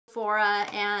Sephora,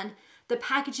 and the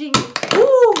packaging.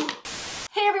 Ooh!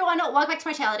 Hey everyone, welcome back to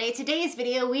my channel today. Today's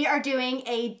video, we are doing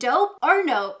a dope or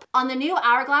nope on the new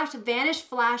Hourglass Vanish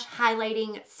Flash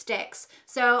Highlighting Sticks.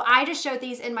 So I just showed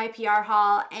these in my PR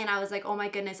haul and I was like, oh my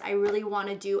goodness, I really want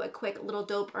to do a quick little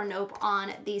dope or nope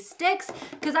on these sticks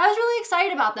because I was really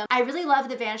excited about them. I really love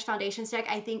the Vanish foundation stick.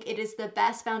 I think it is the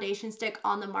best foundation stick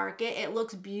on the market. It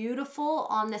looks beautiful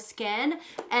on the skin,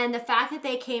 and the fact that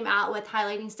they came out with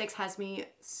highlighting sticks has me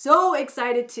so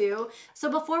excited too.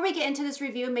 So before we get into this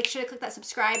review, make sure to click that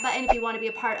subscribe button if you want to be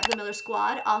a part of the Miller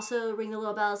Squad. Also ring the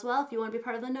little bell as well if you want to be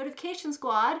part of the notification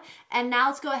squad. And now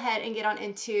let's go ahead and get on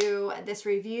into this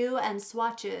review and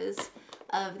swatches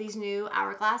of these new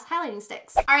Hourglass highlighting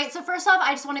sticks. All right, so first off,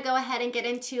 I just want to go ahead and get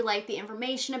into like the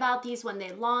information about these, when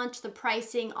they launch, the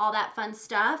pricing, all that fun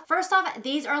stuff. First off,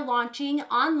 these are launching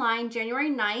online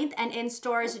January 9th and in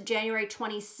stores January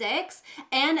 26th,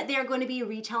 and they're going to be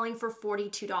retailing for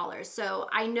 $42. So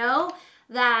I know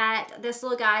that this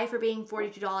little guy, for being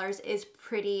 $42, is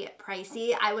pretty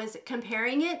pricey. I was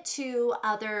comparing it to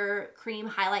other cream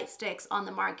highlight sticks on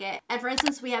the market. And for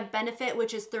instance, we have Benefit,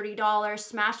 which is $30.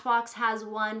 Smashbox has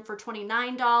one for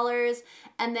 $29.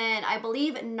 And then I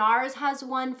believe NARS has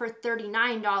one for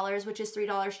 $39, which is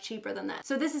 $3 cheaper than that.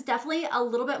 So this is definitely a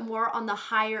little bit more on the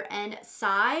higher end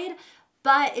side.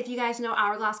 But if you guys know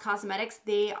Hourglass Cosmetics,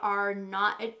 they are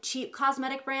not a cheap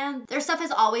cosmetic brand. Their stuff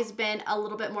has always been a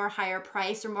little bit more higher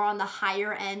priced or more on the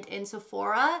higher end in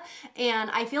Sephora. And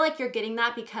I feel like you're getting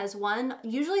that because one,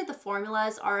 usually the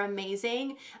formulas are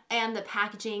amazing and the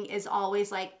packaging is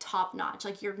always like top notch.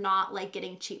 Like you're not like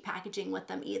getting cheap packaging with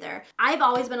them either. I've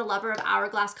always been a lover of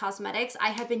Hourglass Cosmetics. I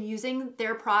have been using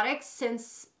their products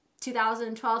since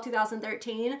 2012,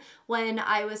 2013, when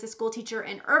I was a school teacher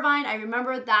in Irvine. I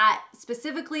remember that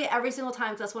specifically every single time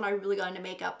because that's when I really got into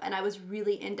makeup and I was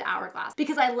really into Hourglass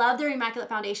because I love their Immaculate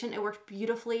Foundation. It worked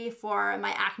beautifully for my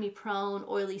acne prone,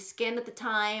 oily skin at the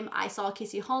time. I saw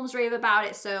Casey Holmes rave about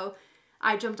it, so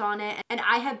I jumped on it and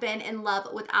I have been in love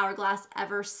with Hourglass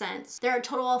ever since. There are a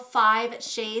total of 5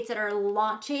 shades that are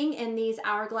launching in these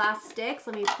Hourglass sticks.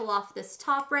 Let me pull off this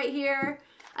top right here.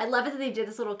 I love it that they did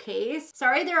this little case.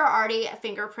 Sorry there are already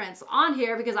fingerprints on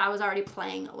here because I was already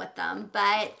playing with them.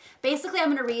 But basically I'm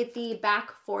gonna read the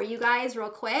back for you guys real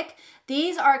quick.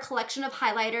 These are a collection of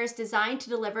highlighters designed to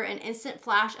deliver an instant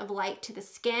flash of light to the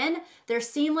skin. Their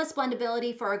seamless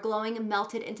blendability for a glowing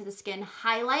melted into the skin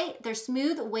highlight. Their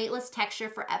smooth, weightless texture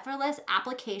for effortless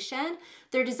application.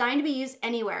 They're designed to be used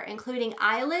anywhere, including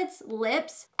eyelids,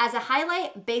 lips, as a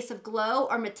highlight, base of glow,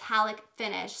 or metallic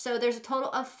finish. So there's a total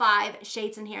of 5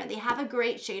 shades in here. They have a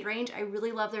great shade range. I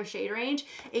really love their shade range.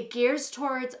 It gears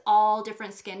towards all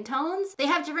different skin tones. They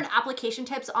have different application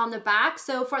tips on the back.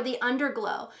 So for the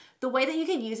underglow, the way that you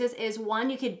could use this is one,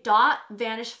 you could dot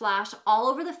Vanish Flash all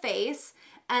over the face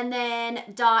and then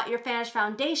dot your Vanish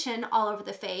foundation all over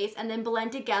the face and then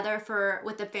blend together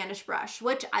with the Vanish brush,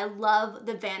 which I love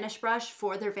the Vanish brush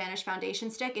for their Vanish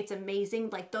foundation stick. It's amazing.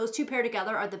 Like those two paired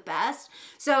together are the best.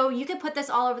 So you could put this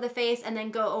all over the face and then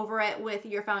go over it with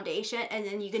your foundation and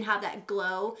then you can have that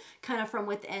glow kind of from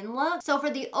within look. So for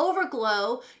the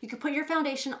overglow, you can put your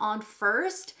foundation on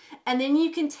first and then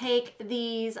you can take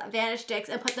these Vanish sticks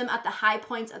and put them at the high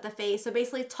points of the face. So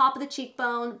basically top of the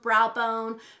cheekbone, brow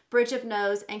bone, bridge of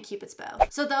nose, and Cupid's bow.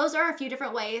 So those are a few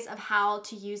different ways of how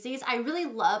to use these. I really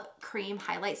love cream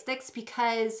highlight sticks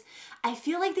because I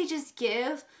feel like they just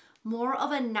give more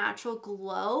of a natural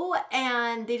glow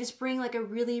and they just bring like a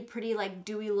really pretty like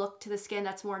dewy look to the skin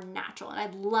that's more natural, and I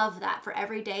love that for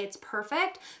every day. It's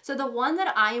perfect. So the one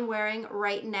that I am wearing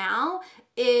right now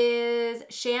is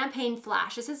Champagne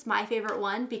Flash. This is my favorite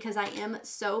one because I am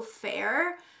so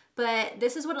fair. But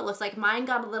this is what it looks like. Mine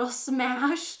got a little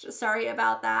smashed. Sorry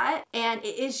about that. And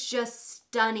it is just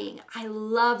stunning. I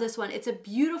love this one. It's a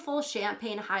beautiful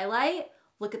champagne highlight.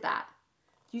 Look at that.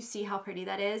 You see how pretty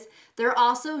that is? They're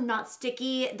also not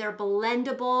sticky. They're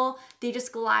blendable. They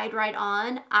just glide right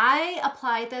on. I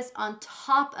applied this on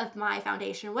top of my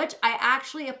foundation, which I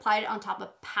actually applied it on top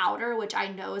of powder, which I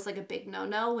know is like a big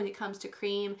no-no when it comes to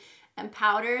cream and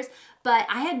powders, but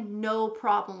I had no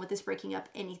problem with this breaking up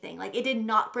anything. Like it did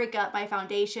not break up my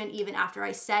foundation even after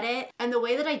I set it. And the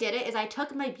way that I did it is I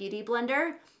took my beauty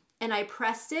blender and I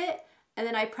pressed it and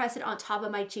then I press it on top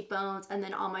of my cheekbones and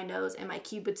then on my nose and my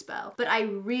cupid's bow. But I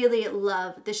really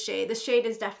love this shade. This shade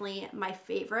is definitely my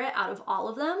favorite out of all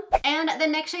of them. And the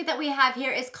next shade that we have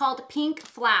here is called Pink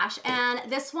Flash, and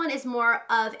this one is more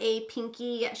of a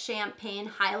pinky champagne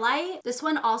highlight. This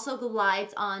one also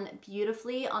glides on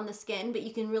beautifully on the skin, but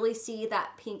you can really see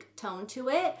that pink tone to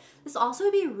it. This also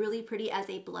would be really pretty as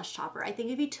a blush topper. I think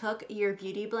if you took your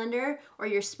beauty blender or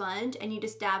your sponge and you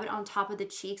just dab it on top of the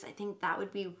cheeks, I think that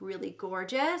would be really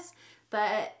gorgeous.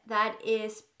 But that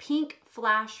is Pink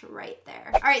Flash right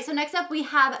there. All right, so next up we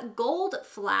have Gold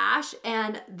Flash,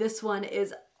 and this one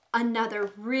is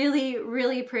another really,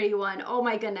 really pretty one. Oh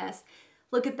my goodness.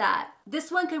 Look at that. This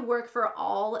one could work for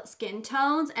all skin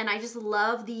tones, and I just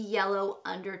love the yellow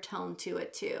undertone to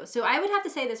it too. So I would have to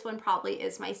say this one probably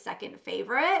is my second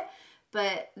favorite,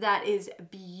 but that is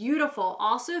beautiful.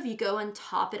 Also, if you go and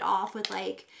top it off with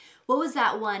like, what was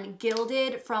that one?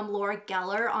 Gilded from Laura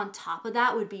Geller on top of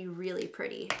that would be really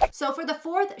pretty. So for the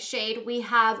fourth shade, we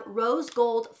have Rose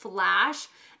Gold Flash,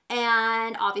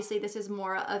 and obviously this is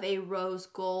more of a rose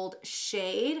gold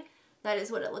shade. That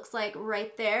is what it looks like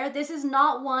right there. This is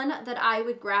not one that I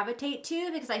would gravitate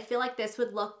to because I feel like this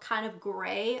would look kind of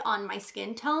gray on my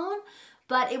skin tone,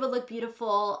 but it would look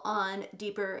beautiful on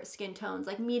deeper skin tones,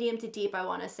 like medium to deep, I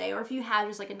wanna say. Or if you have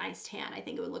just like a nice tan, I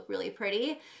think it would look really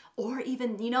pretty. Or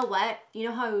even, you know what? You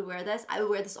know how I would wear this? I would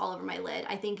wear this all over my lid.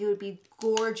 I think it would be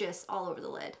gorgeous all over the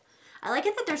lid. I like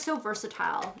it that they're so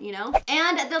versatile, you know?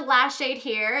 And the last shade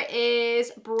here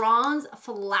is Bronze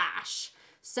Flash.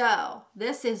 So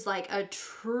this is like a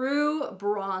true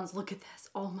bronze. Look at this.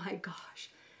 Oh my gosh.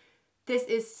 This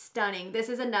is stunning. This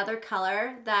is another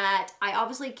color that I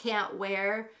obviously can't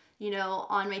wear, you know,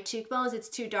 on my cheekbones. It's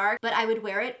too dark, but I would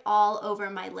wear it all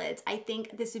over my lids. I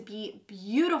think this would be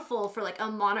beautiful for like a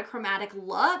monochromatic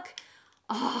look.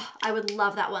 Oh, I would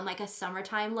love that one. Like a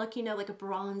summertime look, you know, like a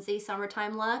bronzy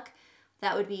summertime look.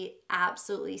 That would be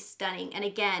absolutely stunning. And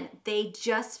again, they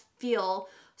just feel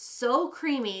so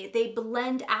creamy. They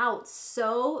blend out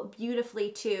so beautifully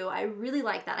too. I really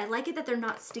like that. I like it that they're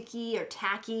not sticky or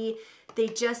tacky. They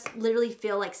just literally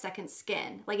feel like second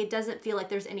skin. Like it doesn't feel like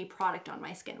there's any product on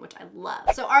my skin, which I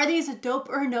love. So are these dope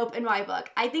or nope in my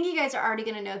book? I think you guys are already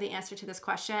gonna know the answer to this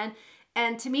question.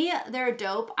 And to me, they're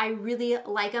dope. I really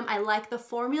like them. I like the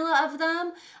formula of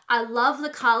them. I love the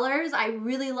colors. I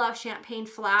really love Champagne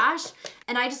Flash.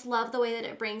 And I just love the way that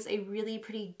it brings a really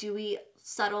pretty dewy,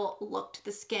 subtle look to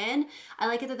the skin. I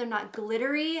like it that they're not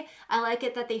glittery. I like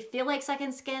it that they feel like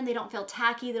second skin. They don't feel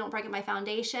tacky. They don't break up my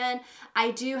foundation.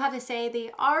 I do have to say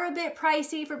they are a bit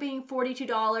pricey for being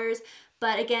 $42.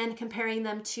 But again, comparing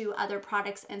them to other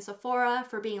products in Sephora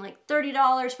for being like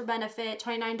 $30 for Benefit,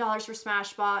 $29 for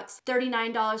Smashbox,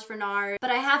 $39 for NARS. But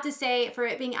I have to say, for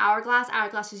it being Hourglass,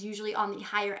 Hourglass is usually on the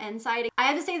higher end side. I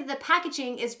have to say that the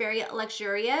packaging is very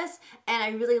luxurious and I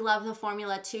really love the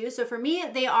formula too. So for me,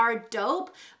 they are dope.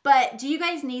 But do you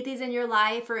guys need these in your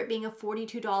life for it being a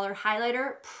 $42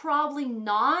 highlighter? Probably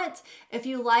not. If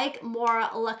you like more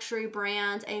luxury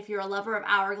brands, and if you're a lover of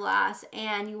Hourglass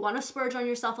and you want to splurge on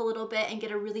yourself a little bit and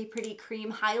get a really pretty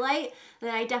cream highlight,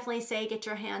 then I definitely say get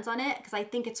your hands on it because I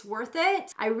think it's worth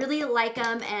it. I really like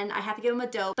them and I have to give them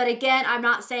a dope. But again, I'm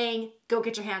not saying go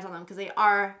get your hands on them because they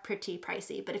are pretty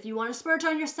pricey. But if you want to splurge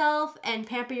on yourself and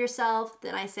pamper yourself,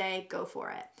 then I say go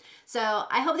for it. So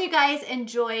I hope that you guys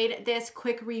enjoyed this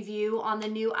quick review on the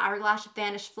new Hourglass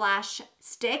Vanish Flash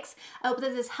sticks. I hope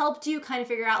that this helped you kind of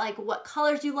figure out like what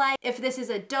colors you like, if this is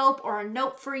a dope or a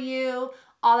nope for you,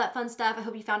 all that fun stuff. I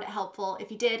hope you found it helpful.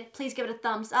 If you did, please give it a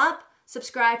thumbs up.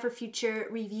 Subscribe for future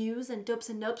reviews and dopes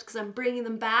and nopes because I'm bringing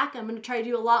them back. I'm going to try to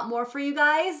do a lot more for you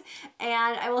guys.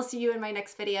 And I will see you in my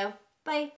next video. Bye.